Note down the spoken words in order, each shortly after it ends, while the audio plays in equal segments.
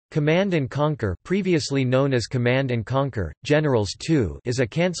Command and Conquer, previously known as Command and Conquer: Generals 2, is a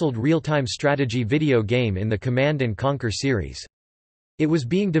cancelled real-time strategy video game in the Command and Conquer series. It was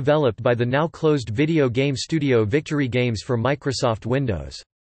being developed by the now-closed video game studio Victory Games for Microsoft Windows.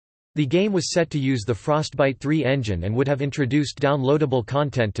 The game was set to use the Frostbite 3 engine and would have introduced downloadable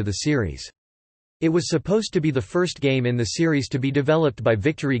content to the series. It was supposed to be the first game in the series to be developed by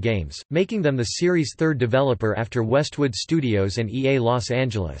Victory Games, making them the series' third developer after Westwood Studios and EA Los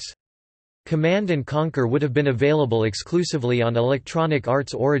Angeles. Command and Conquer would have been available exclusively on Electronic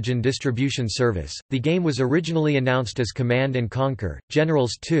Arts' Origin distribution service. The game was originally announced as Command and Conquer: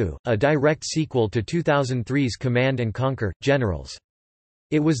 Generals 2, a direct sequel to 2003's Command and Conquer: Generals.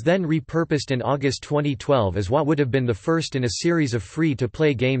 It was then repurposed in August 2012 as what would have been the first in a series of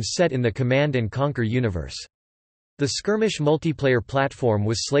free-to-play games set in the Command & Conquer universe. The skirmish multiplayer platform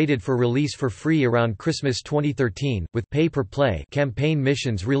was slated for release for free around Christmas 2013, with pay-per-play campaign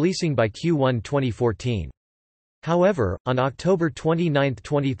missions releasing by Q1 2014. However, on October 29,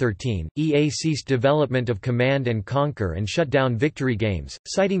 2013, EA ceased development of Command & Conquer and shut down Victory Games,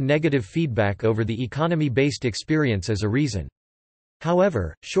 citing negative feedback over the economy-based experience as a reason.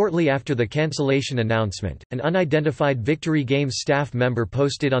 However, shortly after the cancellation announcement, an unidentified Victory Games staff member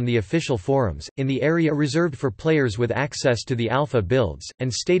posted on the official forums, in the area reserved for players with access to the alpha builds,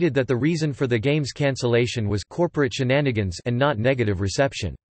 and stated that the reason for the game's cancellation was corporate shenanigans and not negative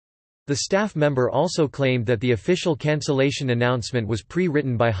reception. The staff member also claimed that the official cancellation announcement was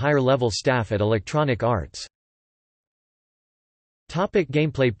pre-written by higher-level staff at Electronic Arts.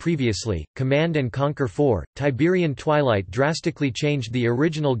 Gameplay. Previously, Command & Conquer 4, Tiberian Twilight drastically changed the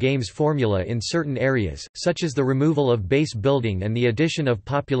original game's formula in certain areas, such as the removal of base building and the addition of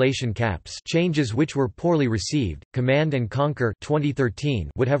population caps, changes which were poorly received. Command & Conquer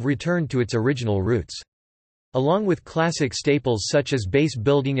 2013 would have returned to its original roots. Along with classic staples such as base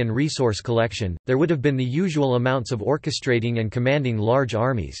building and resource collection, there would have been the usual amounts of orchestrating and commanding large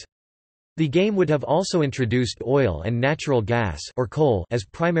armies. The game would have also introduced oil and natural gas or coal as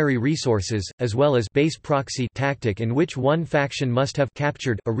primary resources, as well as base proxy tactic in which one faction must have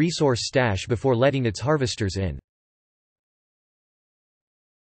captured a resource stash before letting its harvesters in.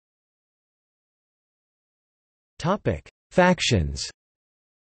 Factions.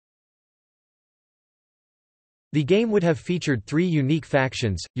 The game would have featured three unique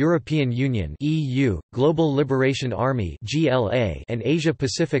factions: European Union (EU), Global Liberation Army (GLA), and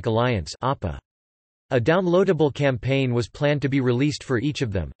Asia-Pacific Alliance (APA). A downloadable campaign was planned to be released for each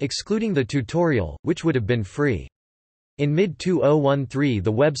of them, excluding the tutorial, which would have been free. In mid-2013,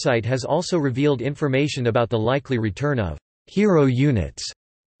 the website has also revealed information about the likely return of hero units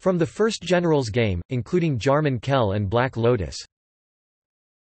from the first Generals game, including Jarman Kell and Black Lotus.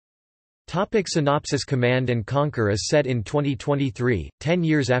 Synopsis. Command & Conquer is set in 2023, 10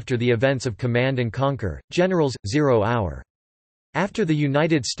 years after the events of Command & Conquer: Generals, 0 Hour. After the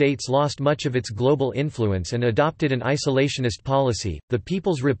United States lost much of its global influence and adopted an isolationist policy, the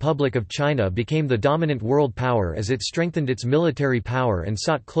People's Republic of China became the dominant world power as it strengthened its military power and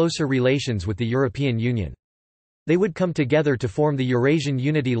sought closer relations with the European Union. They would come together to form the Eurasian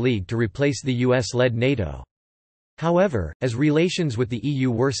Unity League to replace the US-led NATO. However, as relations with the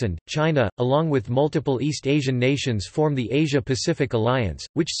EU worsened, China, along with multiple East Asian nations, formed the Asia-Pacific Alliance,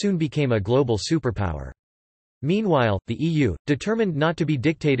 which soon became a global superpower. Meanwhile, the EU, determined not to be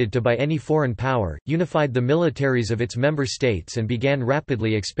dictated to by any foreign power, unified the militaries of its member states and began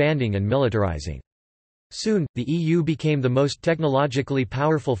rapidly expanding and militarizing. Soon, the EU became the most technologically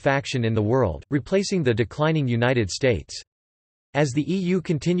powerful faction in the world, replacing the declining United States. As the EU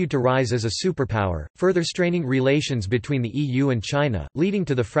continued to rise as a superpower, further straining relations between the EU and China, leading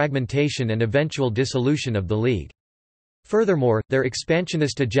to the fragmentation and eventual dissolution of the League. Furthermore, their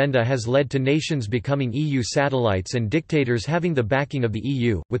expansionist agenda has led to nations becoming EU satellites and dictators having the backing of the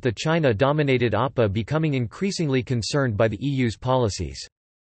EU, with the China-dominated APA becoming increasingly concerned by the EU's policies.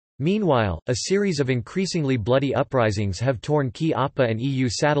 Meanwhile, a series of increasingly bloody uprisings have torn key APA and EU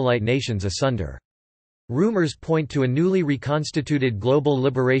satellite nations asunder. Rumors point to a newly reconstituted Global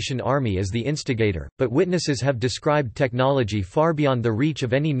Liberation Army as the instigator, but witnesses have described technology far beyond the reach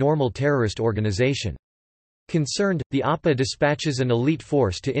of any normal terrorist organization. Concerned, the APA dispatches an elite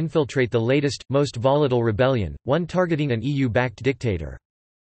force to infiltrate the latest, most volatile rebellion, one targeting an EU-backed dictator.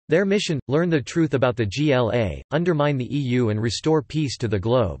 Their mission: learn the truth about the GLA, undermine the EU and restore peace to the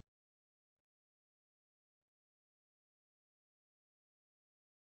globe.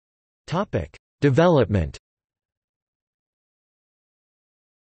 Development.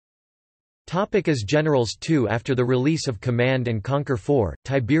 As Generals 2. After the release of Command & Conquer 4,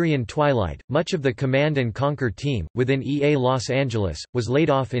 Tiberian Twilight, much of the Command & Conquer team, within EA Los Angeles, was laid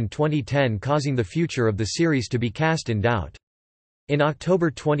off in 2010, causing the future of the series to be cast in doubt. In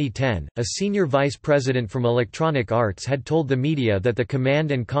October 2010, a senior vice president from Electronic Arts had told the media that the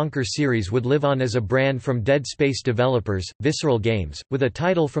Command & Conquer series would live on as a brand from Dead Space developers, Visceral Games, with a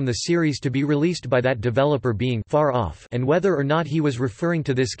title from the series to be released by that developer being Far Off, and whether or not he was referring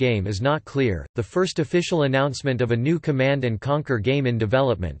to this game is not clear. The first official announcement of a new Command & Conquer game in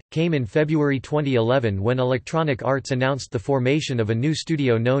development came in February 2011 when Electronic Arts announced the formation of a new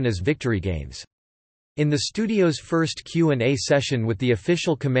studio known as Victory Games. In the studio's first Q&A session with the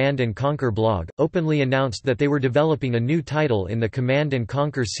official Command & Conquer blog, openly announced that they were developing a new title in the Command &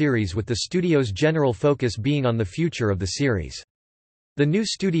 Conquer series, with the studio's general focus being on the future of the series. The new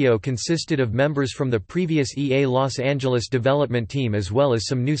studio consisted of members from the previous EA Los Angeles development team as well as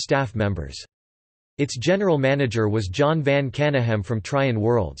some new staff members. Its general manager was John Van Caneghem from Tryon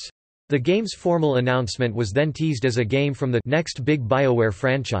Worlds. The game's formal announcement was then teased as a game from the next big BioWare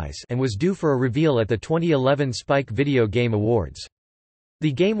franchise and was due for a reveal at the 2011 Spike Video Game Awards.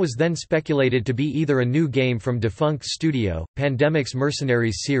 The game was then speculated to be either a new game from defunct studio, Pandemic's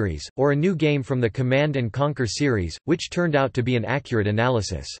Mercenaries series, or a new game from the Command & Conquer series, which turned out to be an accurate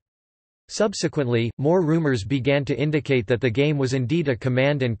analysis. Subsequently, more rumors began to indicate that the game was indeed a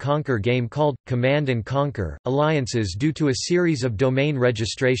Command & Conquer game called Command & Conquer Alliances due to a series of domain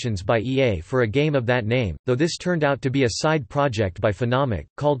registrations by EA for a game of that name, though this turned out to be a side project by Phenomic,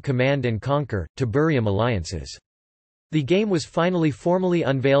 called Command & Conquer Tiberium Alliances. The game was finally formally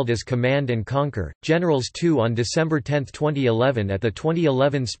unveiled as Command & Conquer Generals 2 on December 10, 2011 at the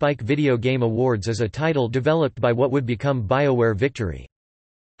 2011 Spike Video Game Awards as a title developed by what would become BioWare Victory.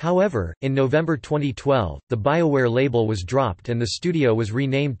 However, in November 2012, the BioWare label was dropped and the studio was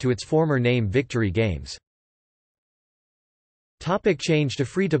renamed to its former name Victory Games. Change to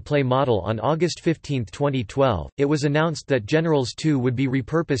free-to-play model. On August 15, 2012, it was announced that Generals 2 would be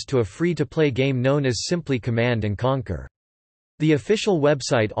repurposed to a free-to-play game known as simply Command & Conquer. The official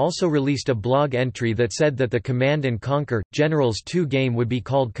website also released a blog entry that said that the Command & Conquer Generals 2 game would be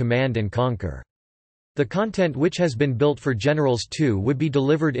called Command & Conquer. The content which has been built for Generals 2 would be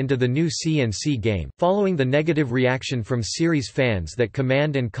delivered into the new C&C game. Following the negative reaction from series fans that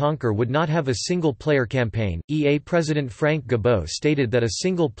Command & Conquer would not have a single-player campaign, EA president Frank Gabot stated that a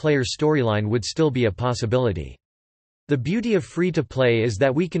single-player storyline would still be a possibility. The beauty of free-to-play is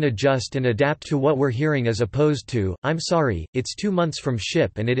that we can adjust and adapt to what we're hearing as opposed to, I'm sorry, it's 2 months from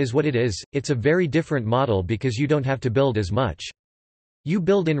ship and it is what it is. It's a very different model because you don't have to build as much. You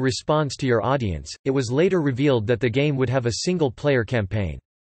build in response to your audience. It was later revealed that the game would have a single-player campaign.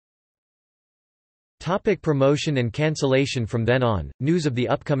 Promotion and cancellation. From then on, news of the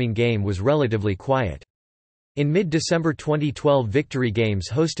upcoming game was relatively quiet. In mid-December 2012, Victory Games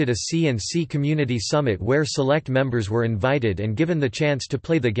hosted a C&C Community Summit where select members were invited and given the chance to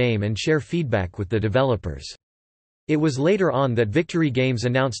play the game and share feedback with the developers. It was later on that Victory Games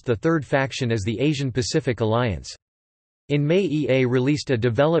announced the third faction as the Asian Pacific Alliance. In May, EA released a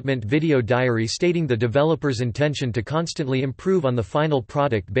development video diary stating the developers' intention to constantly improve on the final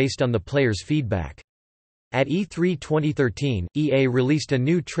product based on the players' feedback. At E3 2013, EA released a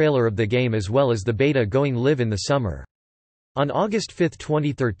new trailer of the game as well as the beta going live in the summer. On August 5,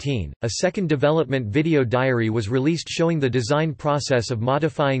 2013, a second development video diary was released showing the design process of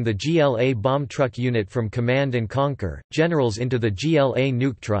modifying the GLA bomb truck unit from Command & Conquer Generals into the GLA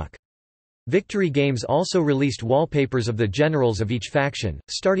nuke truck. Victory Games also released wallpapers of the generals of each faction,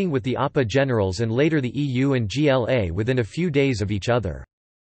 starting with the APA generals and later the EU and GLA within a few days of each other.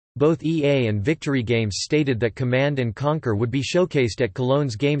 Both EA and Victory Games stated that Command & Conquer would be showcased at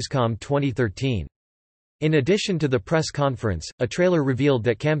Cologne's Gamescom 2013. In addition to the press conference, a trailer revealed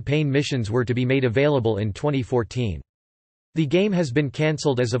that campaign missions were to be made available in 2014. The game has been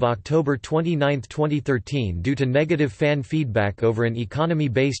cancelled as of October 29, 2013 due to negative fan feedback over an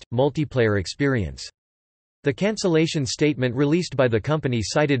economy-based, multiplayer experience. The cancellation statement released by the company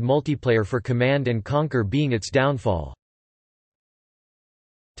cited multiplayer for Command & Conquer being its downfall.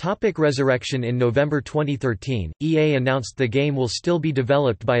 Resurrection. In November 2013, EA announced the game will still be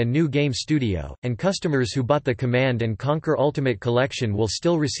developed by a new game studio, and customers who bought the Command & Conquer Ultimate Collection will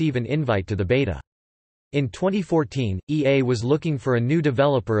still receive an invite to the beta. In 2014, EA was looking for a new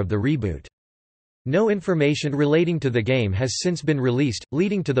developer of the reboot. No information relating to the game has since been released,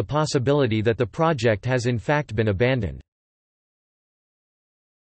 leading to the possibility that the project has in fact been abandoned.